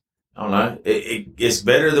just, I don't know. It's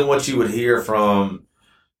better than what you would hear from,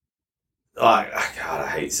 like, God, I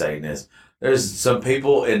hate saying this. There's some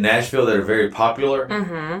people in Nashville that are very popular.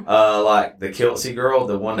 Like the Kelsey girl,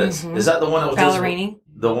 the one that's, is that the one that was Ballerini?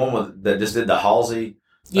 The one that just did the Halsey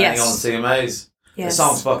thing on the CMAs? Yes. The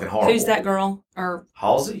song's fucking horrible. Who's that girl? Or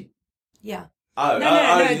Halsey? Yeah. No,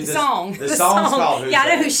 the song. The song's called Who's I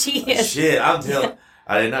know That? who she is. Shit, I'm telling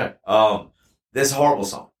I didn't know. This horrible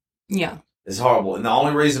song. Yeah. It's horrible. And the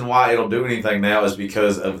only reason why it'll do anything now is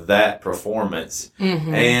because of that performance.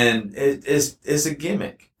 And it's a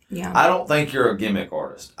gimmick. Yeah. I don't think you're a gimmick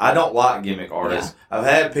artist. I don't like gimmick artists. Yeah. I've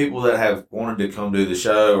had people that have wanted to come do the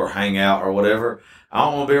show or hang out or whatever. I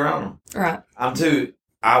don't want to be around them. Right.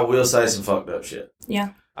 I will say some fucked up shit. Yeah.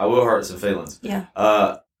 I will hurt some feelings. Yeah.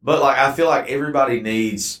 But like, I feel like everybody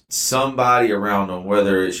needs somebody around them,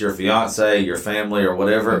 whether it's your fiance, your family, or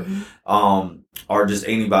whatever, or just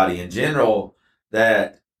anybody in general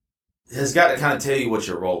that has got to kind of tell you what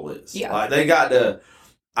your role is. Yeah. Like they got to.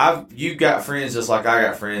 You've got friends just like I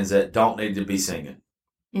got friends that don't need to be singing,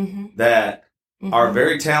 that are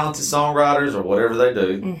very talented songwriters or whatever they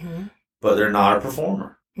do, but they're not a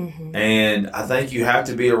performer. And I think you have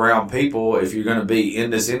to be around people if you're going to be in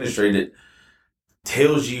this industry that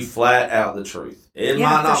tells you flat out the truth. It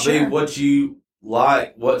might not be what you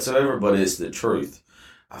like whatsoever, but it's the truth.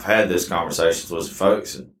 I've had this conversations with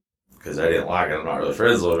folks, and because they didn't like it, I'm not really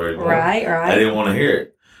friends with them anymore. Right. They didn't want to hear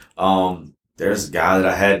it. There's a guy that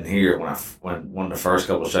I hadn't here when one of the first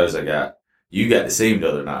couple of shows I got. You got to see him the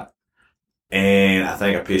other night, and I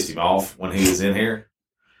think I pissed him off when he was in here,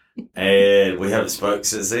 and we haven't spoken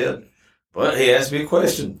since then. But he asked me a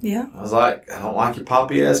question. Yeah, I was like, I don't like your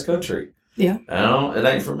poppy ass country. Yeah, it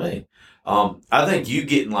ain't for me. I think you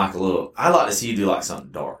getting like a little. I like to see you do like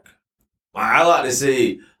something dark. I like to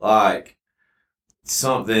see like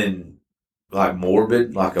something like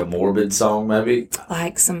morbid, like a morbid song, maybe.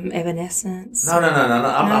 Like some Evanescence. No.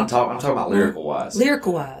 I'm not talking. I'm talking about lyrical wise.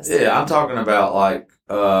 Lyrical wise. Yeah, I'm talking about like.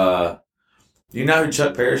 You know who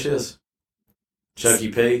Chuck Parrish is? Chucky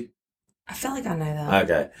P. I feel like I know that.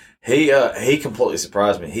 Okay, he completely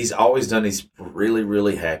surprised me. He's always done these really,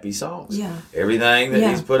 really happy songs. Yeah. Everything that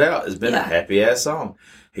he's put out has been a happy ass song.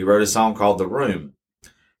 He wrote a song called "The Room,"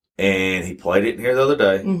 and he played it in here the other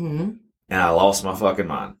day, and I lost my fucking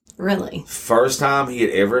mind. Really? First time he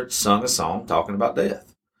had ever sung a song talking about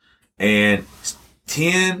death, and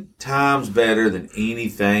 10 times better than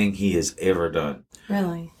anything he has ever done.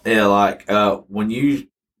 Really? Yeah, like the one you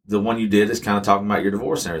did is kind of talking about your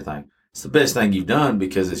divorce and everything. It's the best thing you've done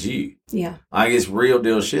because it's you. Yeah. Like, it's real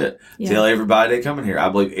deal shit. Yeah. Tell everybody that come in here. I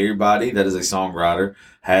believe everybody that is a songwriter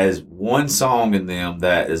has one song in them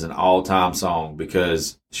that is an all-time song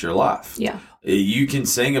because it's your life. Yeah. You can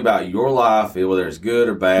sing about your life, whether it's good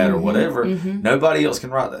or bad or whatever. Nobody else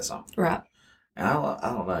can write that song. Right. And I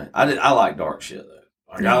don't know. I like dark shit,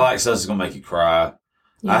 though. Like, I like stuff that's going to make you cry.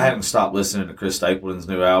 Yeah. I haven't stopped listening to Chris Stapleton's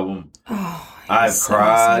new album. Oh, I've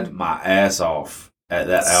cried my ass off at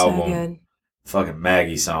that album. Good. Fucking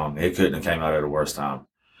Maggie song. It couldn't have came out at a worse time.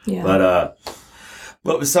 Yeah.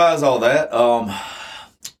 But besides all that,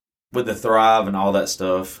 with the Thrive and all that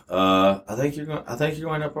stuff, I think you're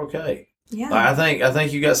going up okay. Yeah. Like, I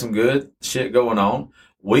think you got some good shit going on.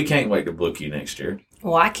 We can't wait to book you next year.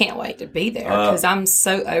 Well, I can't wait to be there because I'm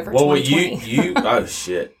so over 2020. you oh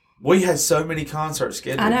shit. We had so many concerts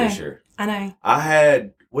scheduled this year. I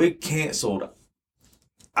know. We canceled,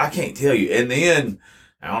 I can't tell you. And then,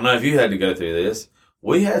 I don't know if you had to go through this,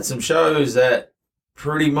 we had some shows that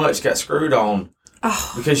pretty much got screwed on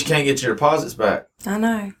because you can't get your deposits back. I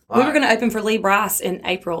know. We were going to open for Lee Brice in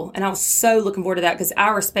April, and I was so looking forward to that because I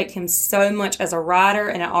respect him so much as a writer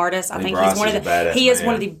and an artist. I think he's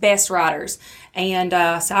one of the best writers. And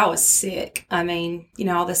so I was sick. I mean,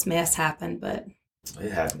 all this mess happened, but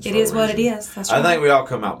it happens. It is what it is. That's right. I think we all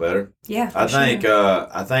come out better. Yeah, I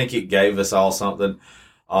think it gave us all something.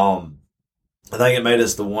 I think it made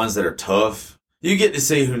us the ones that are tough. You get to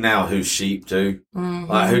see who's sheep too,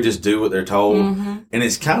 like who just do what they're told, and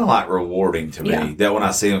it's kind of like rewarding to me that when I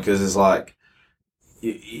see them, because it's like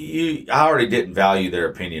I already didn't value their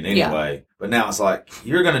opinion anyway, but now it's like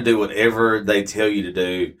you're going to do whatever they tell you to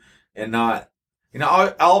do, and not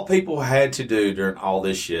all people had to do during all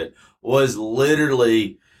this shit was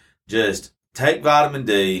literally just take vitamin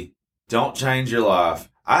D, don't change your life.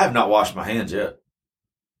 I have not washed my hands yet,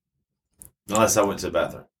 unless I went to the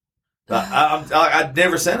bathroom. I've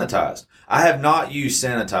never sanitized. I have not used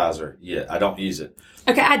sanitizer yet. I don't use it.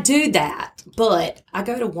 Okay, I do that, but I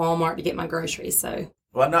go to Walmart to get my groceries. So,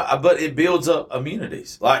 but it builds up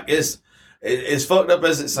immunities. Like it's fucked up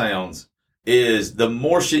as it sounds. Is the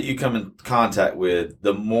more shit you come in contact with,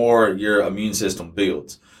 the more your immune system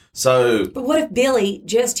builds. So, but what if Billy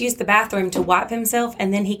just used the bathroom to wipe himself,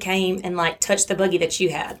 and then he came and touched the boogie that you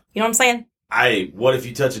had? You know what I'm saying? Hey, what if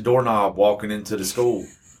you touch a doorknob walking into the school?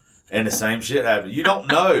 And the same shit happened. You don't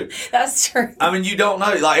know. That's true. I mean, you don't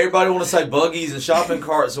know. Like, everybody want to say buggies and shopping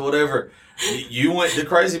carts or whatever. You went to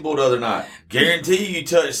Crazy Bull the other night. Guarantee you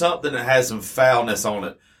touched something that has some foulness on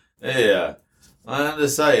it. Yeah. I'm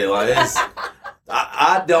just saying, it's...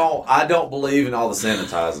 I don't believe in all the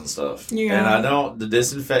sanitizing stuff. Yeah. And I don't... The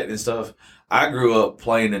disinfecting stuff. I grew up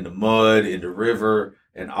playing in the mud, in the river,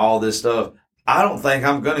 and all this stuff. I don't think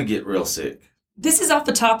I'm going to get real sick. This is off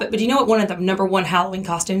the topic, but do you know what one of the number one Halloween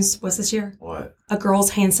costumes was this year? What? A girl's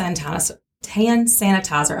hand sanitizer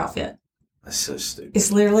outfit. That's so stupid.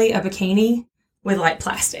 It's literally a bikini with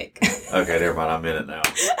plastic. Okay, never mind. I'm in it now.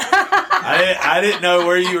 I didn't know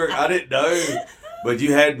where you were. I didn't know, but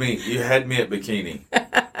you had me at bikini.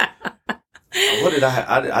 What did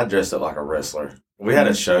I dressed up like a wrestler. We had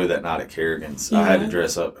a show that night at Kerrigan's. I had to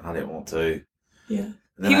dress up, and I didn't want to. Yeah.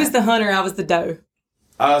 He was the hunter. I was the doe.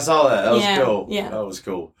 I saw that. That was cool. Yeah. That was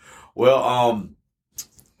cool. Well,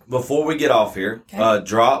 before we get off here,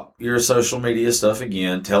 drop your social media stuff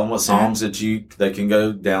again. Tell them what songs that they can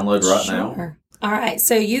go download right now. All right.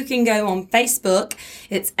 So you can go on Facebook.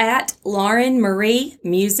 It's at Lauren Marie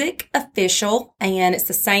Music Official, and it's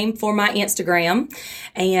the same for my Instagram.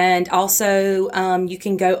 And also, you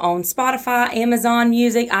can go on Spotify, Amazon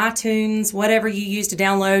Music, iTunes, whatever you use to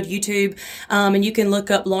download, YouTube, and you can look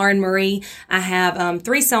up Lauren Marie. I have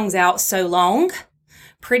 3 songs out, So Long,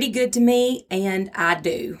 Pretty Good to Me, and I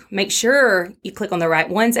Do. Make sure you click on the right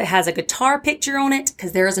ones that has a guitar picture on it,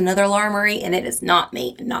 because there is another Lauren Marie, and it is not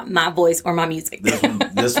me, not my voice or my music.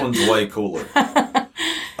 This one's way cooler.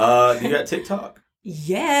 You got TikTok?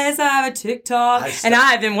 Yes, I have a TikTok, I and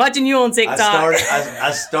I have been watching you on TikTok.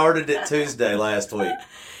 I started it Tuesday last week.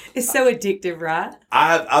 It's so addictive, right?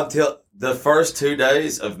 I'll tell the first 2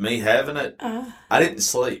 days of me having it, I didn't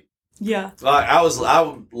sleep. Yeah. Like I was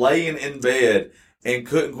laying in bed and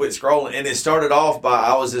couldn't quit scrolling. And it started off by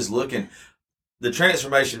I was just looking. The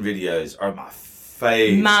transformation videos are my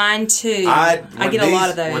fave. Mine too. I get a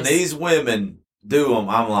lot of those. When these women do them,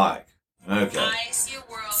 I'm like, okay.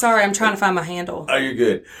 Sorry, I'm trying to find my handle. Oh, you're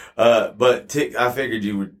good. But I figured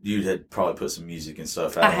you'd had probably put some music and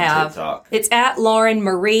stuff out on TikTok. It's at Lauren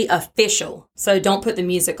Marie Official. So don't put the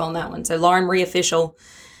music on that one. So Lauren Marie Official.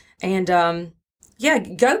 And yeah,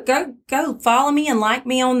 go follow me and like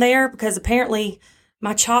me on there because apparently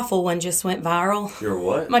my chaffle one just went viral. Your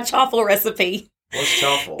what? My chaffle recipe. What's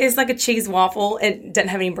chaffle? It's like a cheese waffle. It doesn't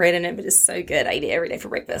have any bread in it, but it's so good. I eat it every day for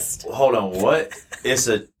breakfast. Hold on, what? It's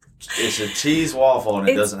a cheese waffle and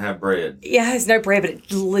it doesn't have bread. Yeah, it has no bread, but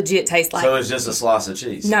it legit tastes like. So it's just a slice of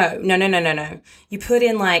cheese. No. You put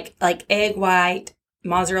in like egg white,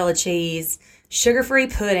 mozzarella cheese, sugar-free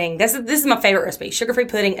pudding. This is my favorite recipe. Sugar-free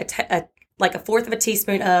pudding, like a fourth of a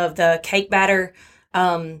teaspoon of the cake batter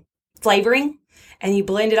flavoring, and you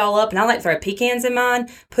blend it all up. And I like to throw pecans in mine,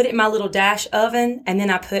 put it in my little dash oven, and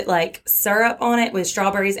then I put like syrup on it with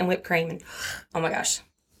strawberries and whipped cream. And oh my gosh.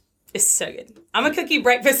 It's so good. I'm going to cook you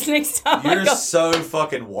breakfast next time. You're so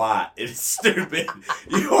fucking white. It's stupid.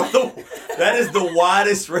 That is the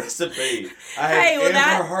whitest recipe I have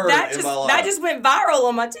ever heard in my life. That just went viral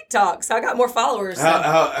on my TikTok, so I got more followers.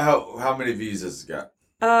 How many views has it got?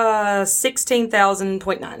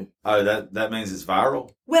 16,000.9. Oh, that means it's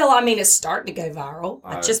viral? Well, I mean, it's starting to go viral.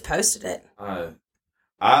 I just posted it. I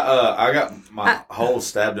got my hole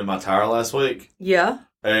stabbed in my tire last week. Yeah.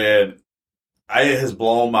 And it has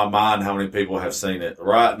blown my mind how many people have seen it.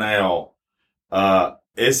 Right now,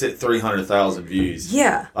 it's at 300,000 views.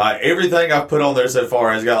 Yeah. Everything I've put on there so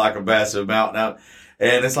far has got like a massive amount now.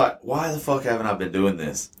 And it's like, why the fuck haven't I been doing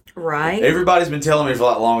this? Right. Everybody's been telling me for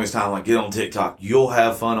like the longest time, like, get on TikTok. You'll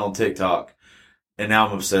have fun on TikTok. And now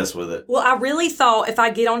I'm obsessed with it. Well, I really thought if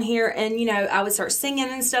I get on here and, I would start singing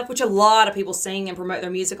and stuff, which a lot of people sing and promote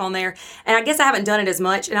their music on there. And I guess I haven't done it as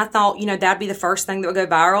much. And I thought, that'd be the first thing that would go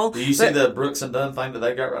viral. Do you see the Brooks and Dunn thing that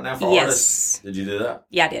they got right now for artists? Did you do that?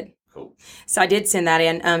 Yeah, I did. Cool. So I did send that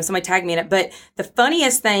in. Somebody tagged me in it. But the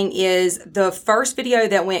funniest thing is the first video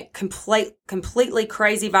that went completely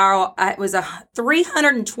crazy viral, it was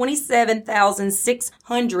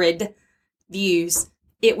 327,600 views.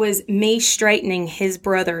 It was me straightening his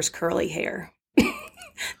brother's curly hair.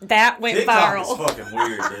 That went viral. TikTok is fucking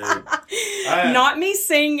weird, dude. Not me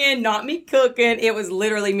singing, not me cooking. It was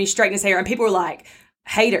literally me straightening his hair. And people were like,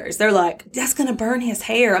 haters. They're like, that's going to burn his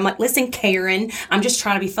hair. I'm like, listen, Karen, I'm just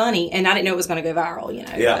trying to be funny. And I didn't know it was going to go viral,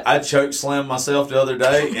 Yeah, but. I choke slammed myself the other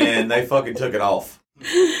day and they fucking took it off.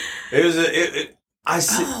 I've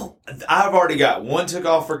already got one took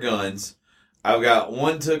off for guns. I've got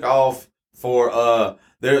one took off for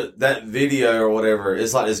that video or whatever.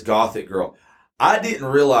 It's like this gothic girl. I didn't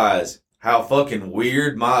realize how fucking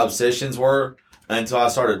weird my obsessions were until I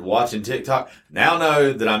started watching TikTok. Now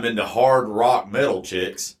know that I'm into hard rock metal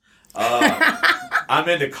chicks. I'm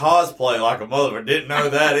into cosplay like a mother. Didn't know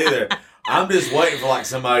that either. I'm just waiting for like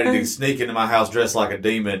somebody to sneak into my house dressed like a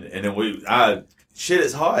demon, and then shit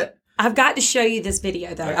is hot. I've got to show you this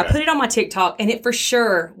video, though. Okay. I put it on my TikTok, and it for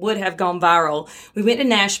sure would have gone viral. We went to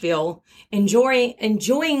Nashville, enjoying,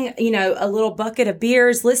 a little bucket of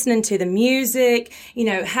beers, listening to the music,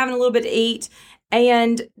 having a little bit to eat.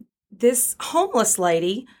 And this homeless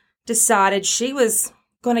lady decided she was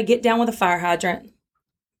going to get down with a fire hydrant.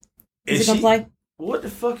 Is it going to play? What the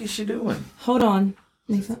fuck is she doing? Hold on.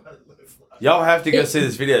 Y'all have to go see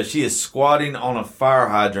this video. She is squatting on a fire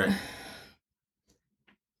hydrant.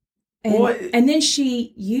 And then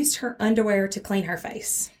she used her underwear to clean her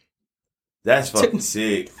face. That's fucking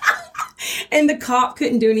sick. And the cop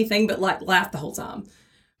couldn't do anything but laugh the whole time.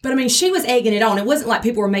 But I mean, she was egging it on. It wasn't like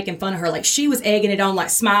people were making fun of her. Like she was egging it on, like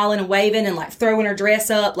smiling and waving and like throwing her dress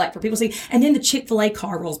up, like for people to see. And then the Chick-fil-A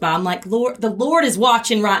car rolls by. I'm like, Lord, the Lord is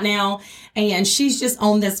watching right now. And she's just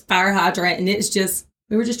on this fire hydrant. And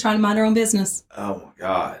we were just trying to mind our own business. Oh my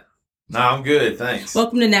God. No, I'm good. Thanks.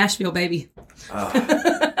 Welcome to Nashville, baby.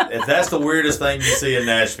 If that's the weirdest thing you see in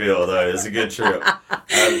Nashville, though, it's a good trip.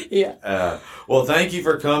 Yeah. Well, thank you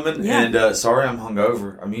for coming. Yeah. And sorry I'm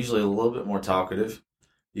hungover. I'm usually a little bit more talkative.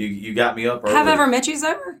 You got me up early. Have I ever met you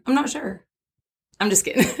sober? I'm not sure. I'm just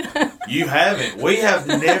kidding. You haven't. We have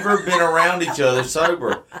never been around each other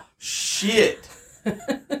sober. Shit.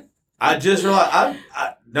 I just realized,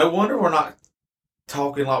 no wonder we're not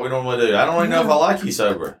talking like we normally do. I don't even know if I like you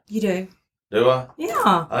sober. You do. Do I? Yeah.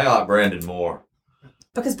 I think I like Brandon more.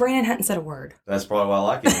 Because Brandon hadn't said a word. That's probably why I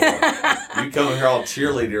like it more. You come here all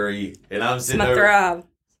cheerleadery, and I'm It's sitting my there. thrive.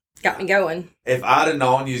 Got me going. If I'd have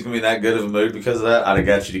known you was going to be in that good of a mood because of that, I'd have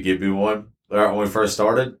got you to give me one when we first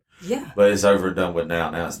started. Yeah. But it's over and done with now.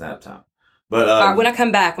 Now it's nap time. But All right, when I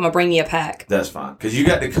come back, I'm going to bring you a pack. that's fine. Because you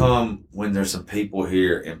got to come when there's some people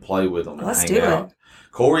here and play with them and Let's hang do out. it.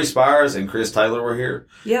 Corey Spires and Chris Taylor were here.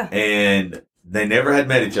 Yeah. And they never had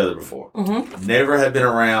met each other before. Mm-hmm. Never had been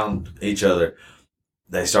around each other.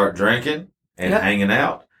 They start drinking and hanging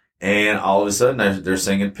out. And all of a sudden, they're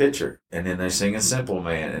singing Picture. And then they're singing Simple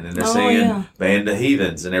Man. And then they're singing Band of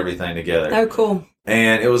Heathens and everything together. Oh, cool.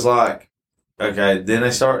 And it was like, okay, then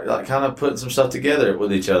they start like kind of putting some stuff together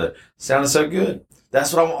with each other. Sounded so good.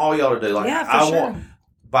 That's what I want all y'all to do. Like, Yeah, for I sure. want,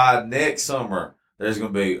 by next summer, there's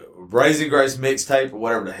going to be Raising Grace mixtape or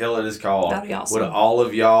whatever the hell it is called. That'd be awesome. With all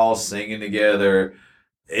of y'all singing together.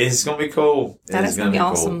 It's going to be cool. That It's is gonna be cool.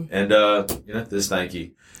 awesome. And, just thank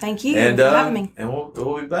you. Thank you And, for having me. And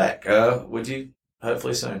we'll be back with you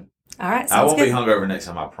hopefully soon. All right, I sounds won't good. be hungover next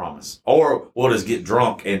time, I promise. Or we'll just get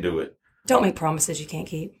drunk and do it. Don't make promises you can't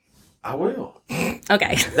keep. I will.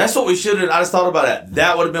 Okay. That's what we should have. I just thought about that.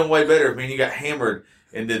 That would have been way better if me and you got hammered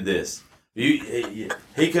and did this. He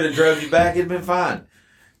could have drove you back. It'd been fine.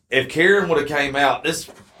 If Karen would have came out, this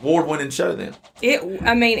award-winning show then. It would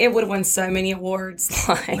have won so many awards.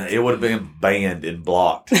 Like It would have been banned and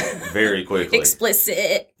blocked very quickly.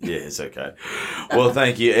 explicit. Yeah, it's okay. Well,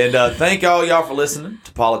 thank you. And thank all y'all for listening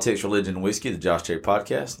to Politics, Religion, and Whiskey, the Josh Cherry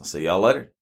Podcast. I'll see y'all later.